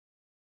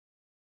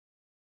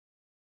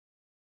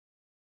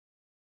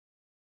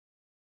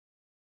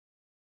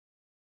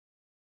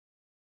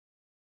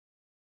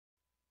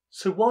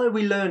So why are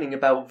we learning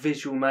about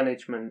visual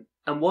management,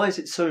 and why is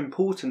it so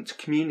important to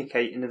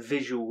communicate in a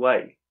visual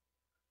way?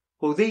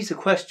 Well, these are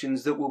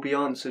questions that will be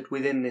answered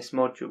within this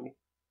module.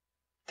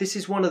 This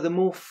is one of the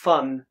more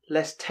fun,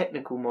 less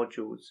technical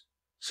modules,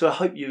 so I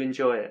hope you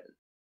enjoy it.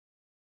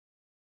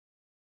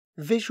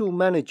 Visual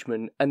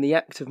management and the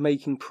act of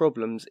making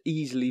problems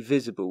easily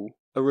visible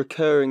are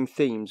recurring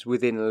themes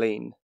within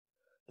Lean.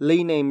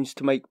 Lean aims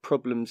to make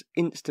problems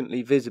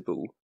instantly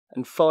visible,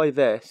 and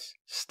 5S,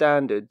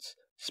 standards,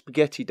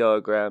 spaghetti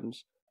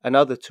diagrams, and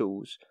other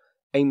tools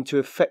aim to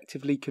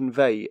effectively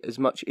convey as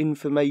much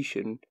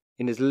information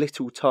in as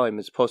little time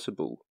as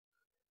possible.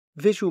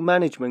 Visual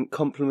management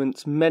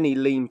complements many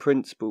Lean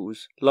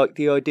principles, like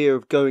the idea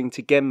of going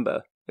to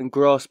Gemba and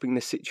grasping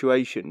the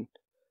situation,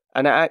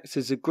 and it acts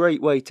as a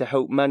great way to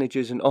help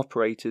managers and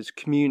operators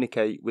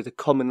communicate with a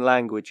common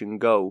language and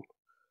goal.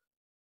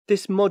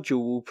 This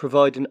module will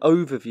provide an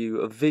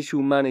overview of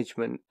visual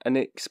management and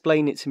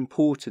explain its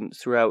importance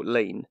throughout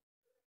Lean.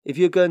 If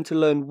you're going to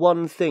learn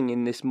one thing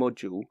in this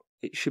module,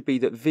 it should be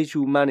that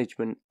visual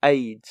management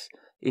aids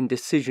in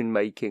decision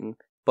making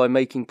by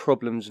making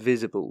problems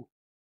visible.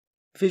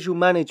 Visual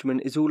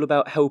management is all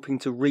about helping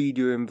to read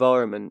your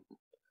environment.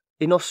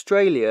 In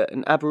Australia,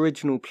 an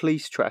Aboriginal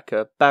police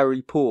tracker,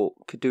 Barry Port,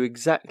 could do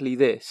exactly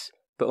this,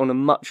 but on a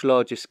much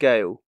larger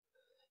scale.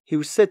 He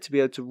was said to be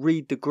able to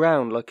read the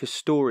ground like a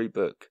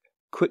storybook,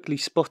 quickly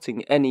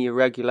spotting any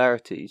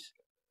irregularities.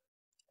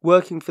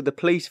 Working for the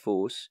police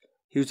force,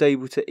 he was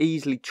able to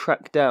easily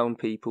track down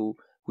people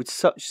with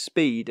such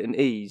speed and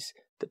ease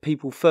that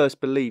people first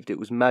believed it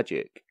was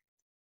magic.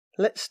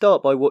 Let's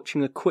start by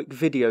watching a quick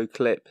video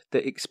clip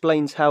that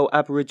explains how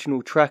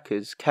Aboriginal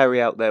trackers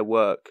carry out their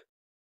work.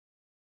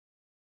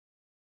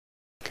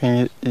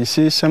 Can you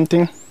see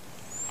something?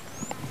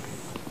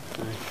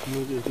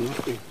 No, there's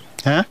nothing.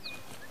 Huh?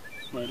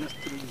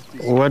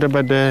 What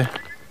about there?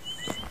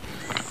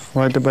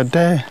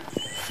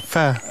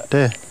 Far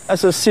there.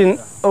 As ons sien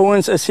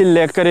ouens is die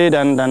lekker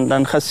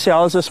dan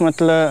gesels ons met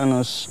hulle en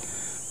ons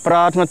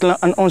praat met hulle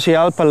en ons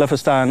help hulle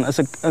verstaan. As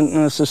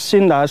ons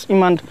sien daar's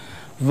iemand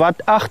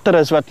wat agter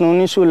is wat nog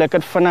nie so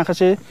lekker vinnig is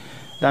nie,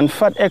 dan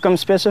vat ek hom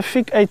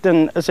spesifiek uit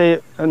en as hy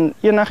in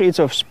enigiets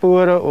of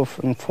spore of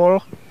in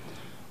volg,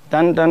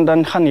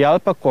 dan gaan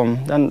help ek kom.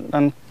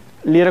 Dan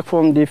leer ek vir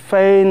hom die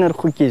fynere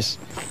goedjies.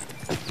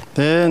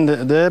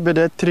 There by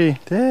that tree.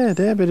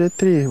 There by that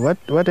tree.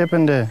 What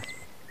happened there?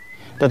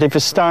 Dat hy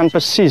verstaan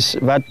presies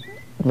wat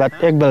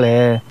ek wil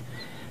hê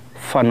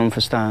van hom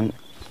verstaan.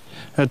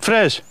 It's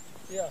fresh?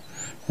 Yeah.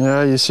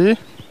 Yeah, you see?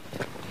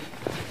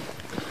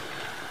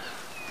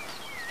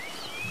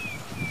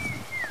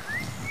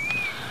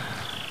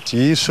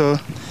 Hier so,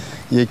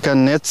 jy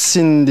kan net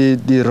sien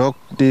die rock,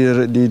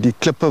 die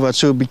klippe wat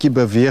so 'n bietjie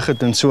beweeg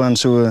het en so aan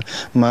so,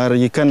 maar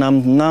jy kan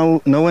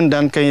nou en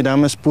dan kan jy daar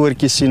 'n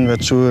spoortjie sien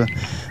wat so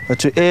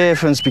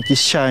effens bietjie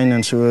shine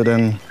en so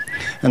dan.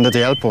 En dat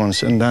helpt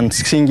ons. En dan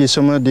sien je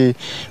sommer die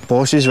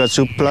bosjes wat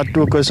zo plat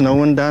ook is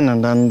nou en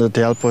dan dat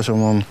helpt ons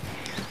om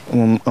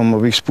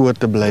op het spoor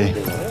te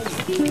blijven.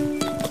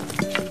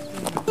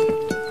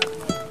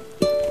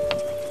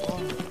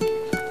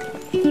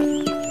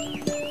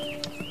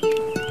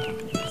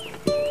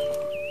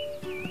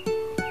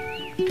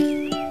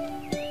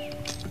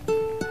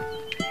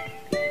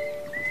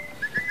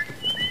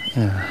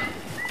 Ja.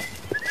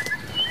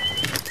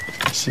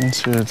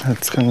 Sinds het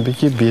gaat een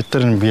beetje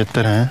beter en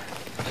beter, hè.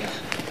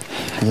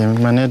 Je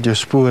moet maar net je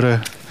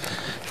sporen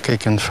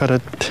kijken en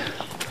verder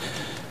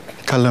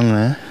kalm,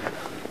 hè.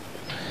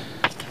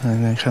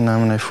 En ik ga naar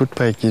mijn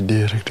voetpadje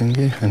deur. Ik denk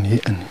ik ga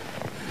hier in.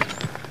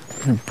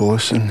 De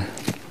bossen.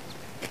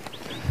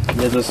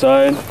 There's a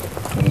sign.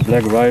 A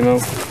black rhino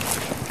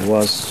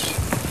was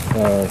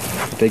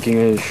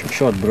taking a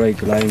short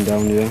break, lying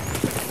down here.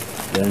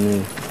 Then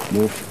he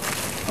moved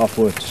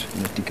upwards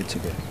in the tickets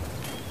again.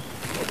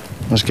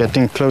 It's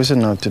getting closer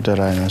now to the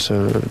rhino,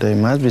 so they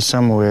must be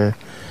somewhere.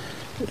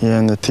 Yeah,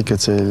 and the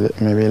tickets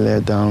maybe lay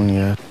down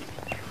here.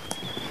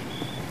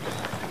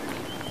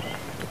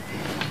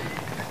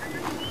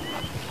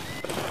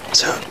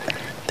 So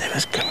they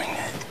was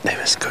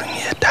going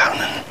here down,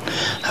 and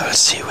I will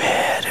see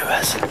where it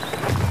was.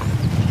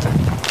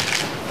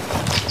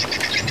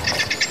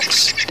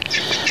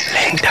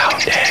 Laying down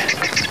there,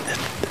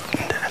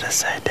 on the other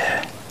side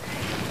there.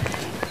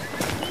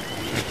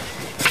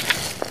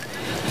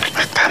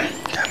 Come.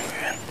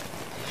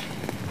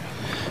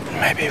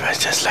 Maybe it was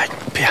just like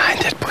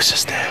behind that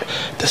bushes there.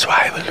 That's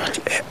why I will not.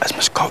 I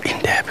must go in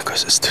there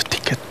because it's too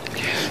thick.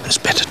 It's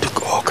better to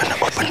go in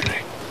an open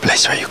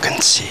place where you can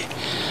see.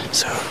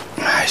 So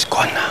my eye's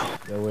gone now.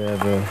 There we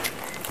have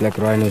black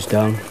rhinos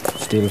down,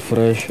 still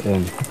fresh,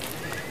 and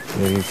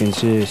there you can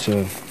see it's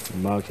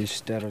marked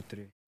his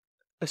territory.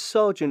 A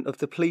sergeant of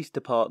the police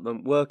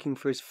department working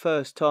for his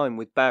first time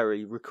with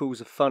Barry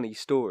recalls a funny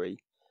story.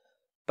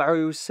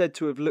 Barry was said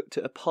to have looked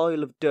at a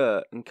pile of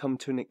dirt and come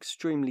to an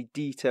extremely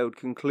detailed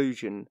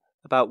conclusion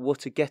about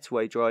what a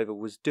getaway driver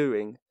was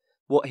doing,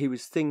 what he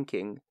was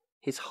thinking,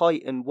 his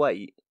height and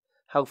weight,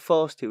 how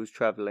fast he was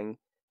travelling,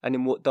 and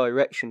in what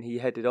direction he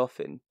headed off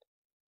in.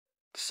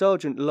 The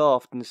sergeant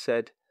laughed and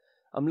said,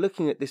 "I'm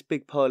looking at this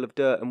big pile of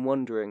dirt and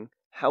wondering,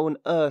 how on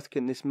earth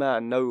can this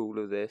man know all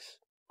of this?"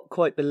 Not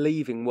quite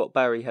believing what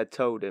Barry had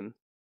told him.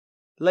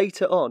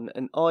 Later on,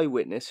 an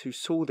eyewitness who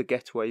saw the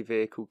getaway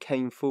vehicle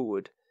came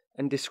forward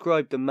and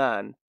described the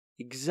man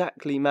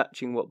exactly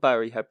matching what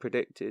Barry had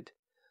predicted,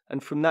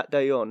 and from that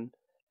day on,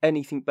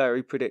 anything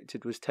Barry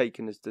predicted was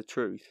taken as the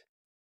truth.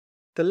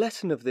 The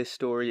lesson of this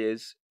story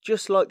is,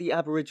 just like the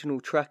Aboriginal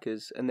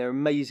trackers and their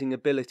amazing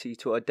ability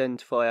to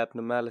identify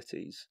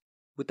abnormalities,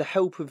 with the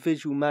help of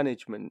visual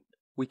management,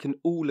 we can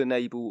all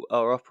enable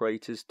our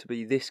operators to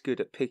be this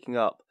good at picking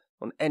up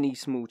on any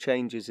small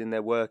changes in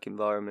their work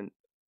environment.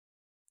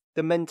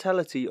 The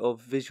mentality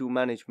of visual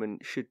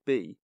management should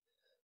be,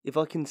 if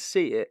I can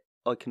see it,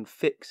 I can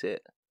fix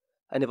it,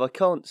 and if I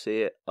can't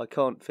see it, I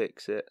can't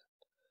fix it.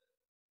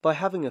 By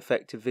having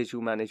effective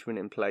visual management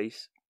in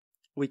place,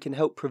 we can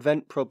help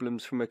prevent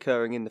problems from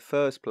occurring in the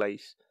first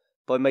place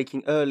by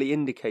making early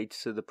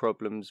indicators of the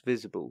problems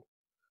visible.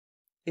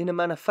 In a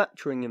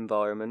manufacturing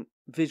environment,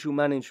 visual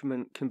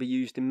management can be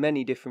used in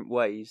many different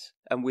ways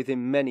and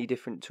within many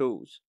different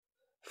tools.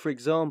 For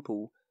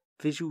example,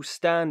 visual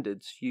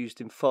standards used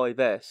in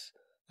 5S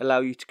allow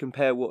you to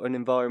compare what an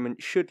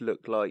environment should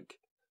look like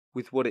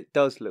with what it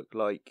does look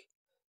like,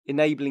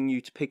 enabling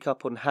you to pick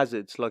up on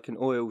hazards like an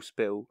oil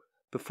spill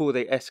before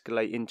they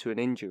escalate into an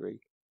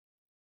injury.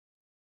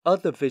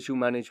 Other visual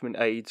management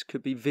aids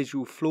could be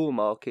visual floor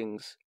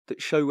markings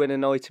that show when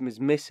an item is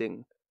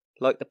missing,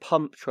 like the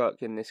pump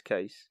truck in this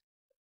case.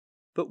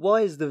 But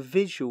why is the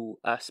visual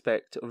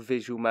aspect of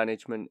visual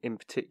management in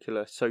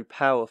particular so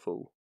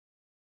powerful?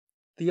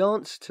 The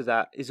answer to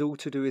that is all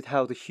to do with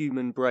how the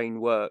human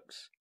brain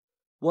works.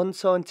 One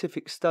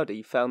scientific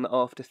study found that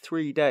after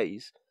 3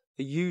 days,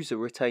 a user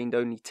retained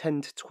only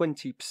 10 to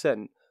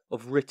 20%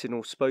 of written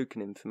or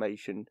spoken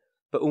information,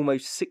 but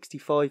almost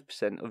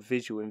 65% of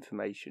visual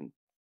information.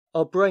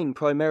 Our brain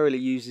primarily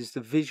uses the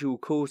visual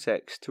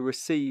cortex to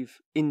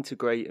receive,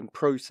 integrate and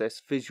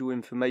process visual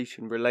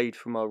information relayed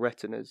from our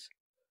retinas.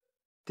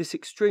 This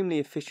extremely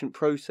efficient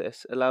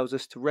process allows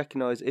us to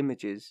recognise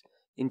images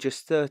in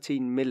just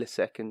 13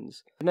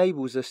 milliseconds,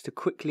 enables us to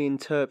quickly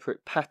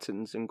interpret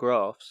patterns and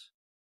graphs.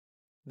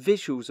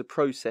 Visuals are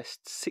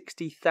processed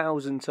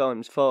 60,000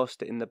 times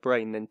faster in the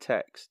brain than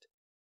text.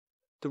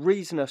 The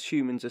reason us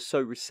humans are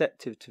so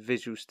receptive to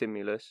visual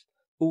stimulus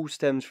all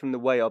stems from the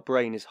way our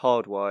brain is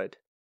hardwired.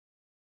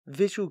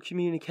 Visual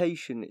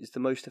communication is the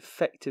most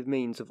effective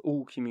means of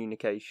all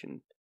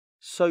communication,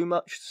 so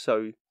much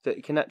so that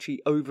it can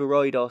actually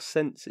override our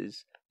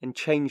senses and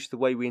change the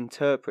way we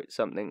interpret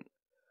something.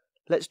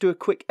 Let's do a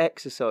quick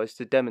exercise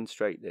to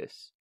demonstrate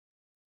this.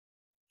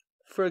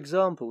 For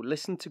example,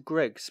 listen to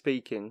Greg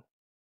speaking.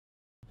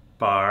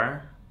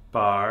 Bar,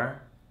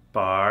 bar,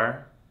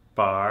 bar,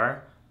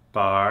 bar,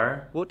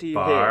 bar. What do you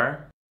bar.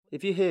 hear?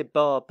 If you hear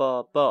bar,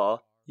 bar,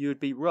 bar, you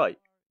would be right.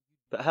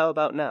 But how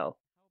about now?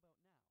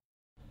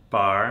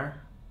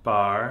 Bar,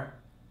 bar,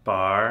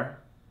 bar,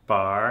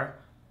 bar,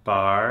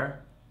 bar,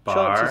 bar.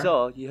 Chances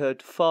are you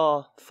heard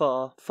far,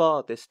 far,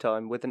 far this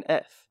time with an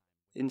F.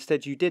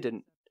 Instead you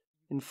didn't.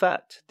 In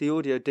fact, the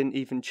audio didn't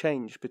even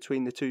change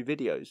between the two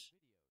videos.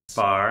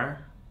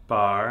 Bar,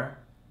 bar,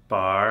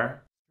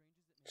 bar.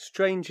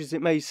 Strange as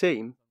it may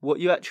seem, what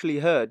you actually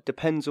heard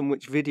depends on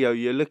which video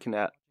you're looking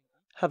at.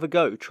 Have a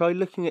go, try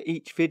looking at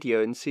each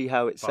video and see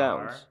how it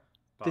sounds.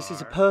 This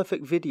is a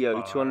perfect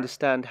video to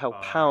understand how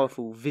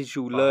powerful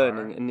visual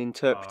learning and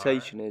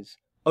interpretation is,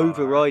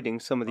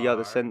 overriding some of the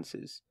other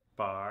senses.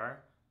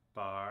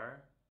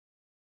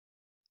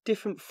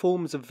 Different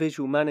forms of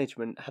visual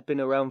management have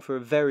been around for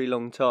a very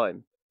long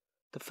time.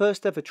 The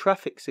first ever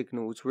traffic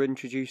signals were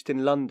introduced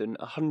in London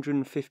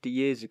 150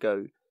 years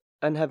ago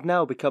and have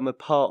now become a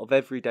part of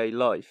everyday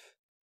life.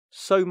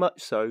 So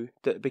much so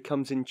that it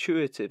becomes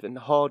intuitive and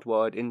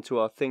hardwired into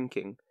our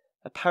thinking,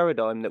 a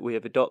paradigm that we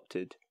have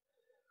adopted.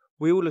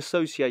 We all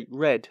associate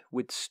red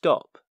with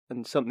stop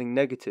and something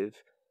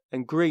negative,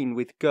 and green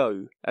with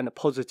go and a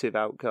positive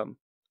outcome.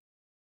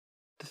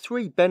 The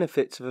 3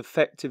 benefits of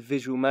effective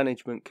visual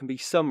management can be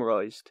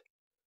summarised.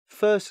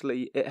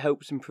 Firstly, it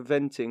helps in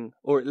preventing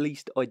or at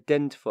least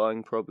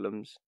identifying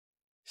problems.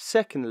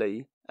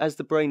 Secondly, as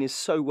the brain is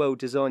so well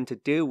designed to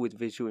deal with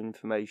visual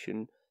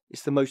information,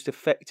 it's the most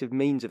effective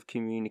means of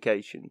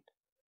communication.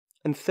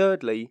 And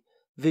thirdly,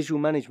 visual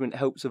management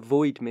helps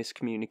avoid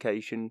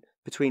miscommunication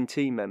between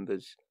team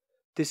members.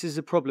 This is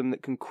a problem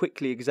that can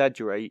quickly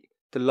exaggerate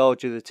the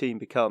larger the team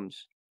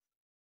becomes.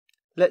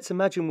 Let's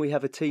imagine we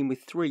have a team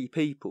with 3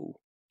 people.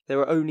 There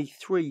are only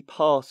 3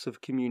 paths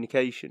of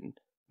communication,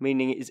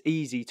 meaning it is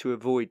easy to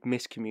avoid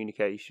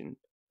miscommunication.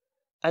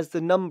 As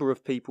the number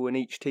of people in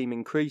each team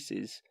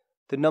increases,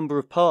 the number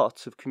of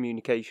paths of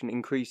communication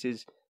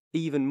increases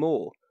even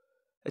more.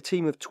 A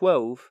team of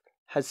 12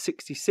 has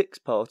 66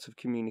 paths of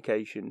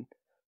communication,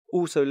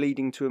 also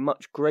leading to a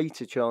much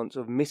greater chance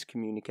of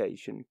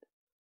miscommunication.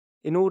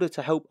 In order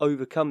to help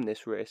overcome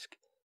this risk,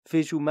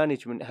 visual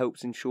management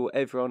helps ensure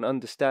everyone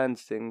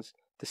understands things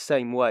the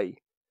same way.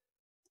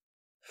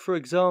 For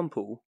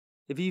example,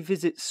 if you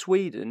visit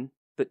Sweden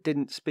but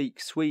didn't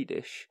speak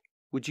Swedish,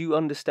 would you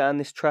understand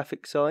this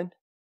traffic sign?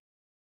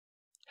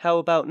 How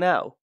about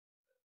now?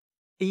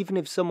 Even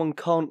if someone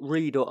can't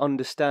read or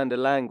understand a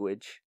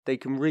language, they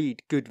can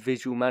read good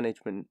visual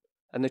management,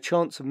 and the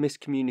chance of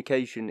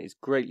miscommunication is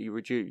greatly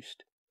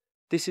reduced.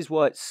 This is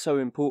why it's so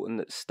important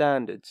that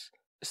standards,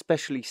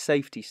 especially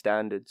safety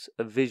standards,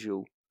 are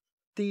visual.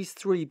 These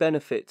three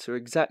benefits are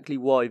exactly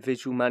why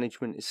visual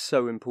management is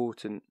so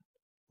important.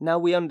 Now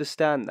we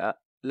understand that,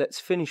 let's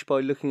finish by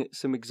looking at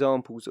some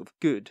examples of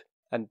good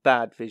and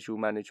bad visual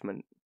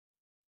management.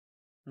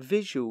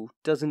 Visual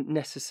doesn't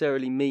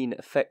necessarily mean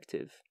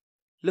effective.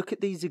 Look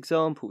at these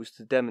examples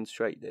to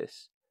demonstrate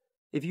this.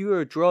 If you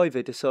were a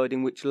driver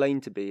deciding which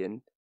lane to be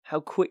in, how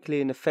quickly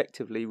and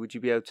effectively would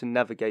you be able to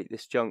navigate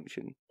this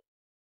junction?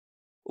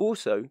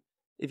 Also,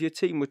 if your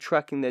team were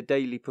tracking their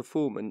daily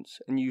performance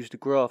and used a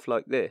graph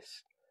like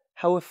this,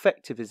 how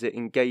effective is it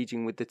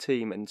engaging with the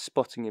team and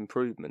spotting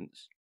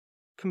improvements?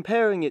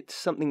 Comparing it to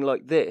something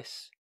like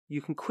this,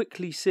 you can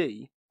quickly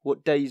see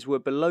what days were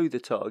below the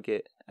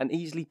target and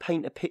easily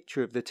paint a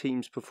picture of the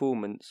team's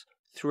performance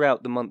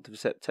throughout the month of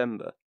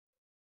September.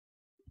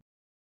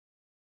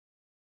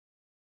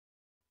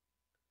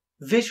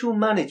 Visual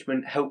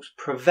management helps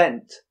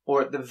prevent,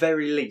 or at the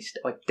very least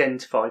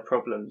identify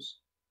problems.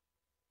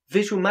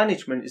 Visual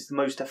management is the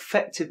most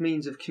effective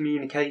means of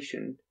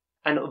communication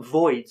and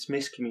avoids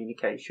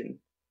miscommunication.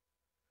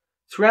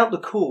 Throughout the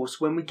course,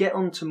 when we get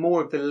on to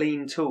more of the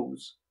lean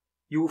tools,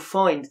 you will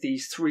find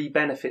these three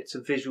benefits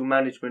of visual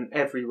management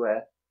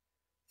everywhere.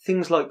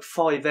 Things like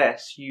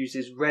 5S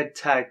uses red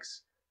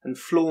tags and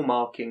floor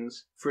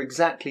markings for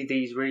exactly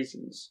these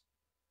reasons.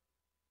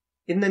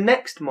 In the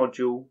next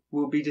module,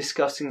 we'll be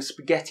discussing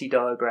spaghetti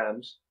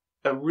diagrams,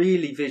 a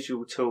really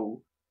visual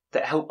tool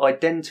that help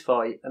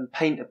identify and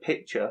paint a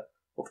picture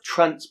of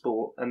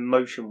transport and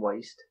motion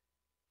waste.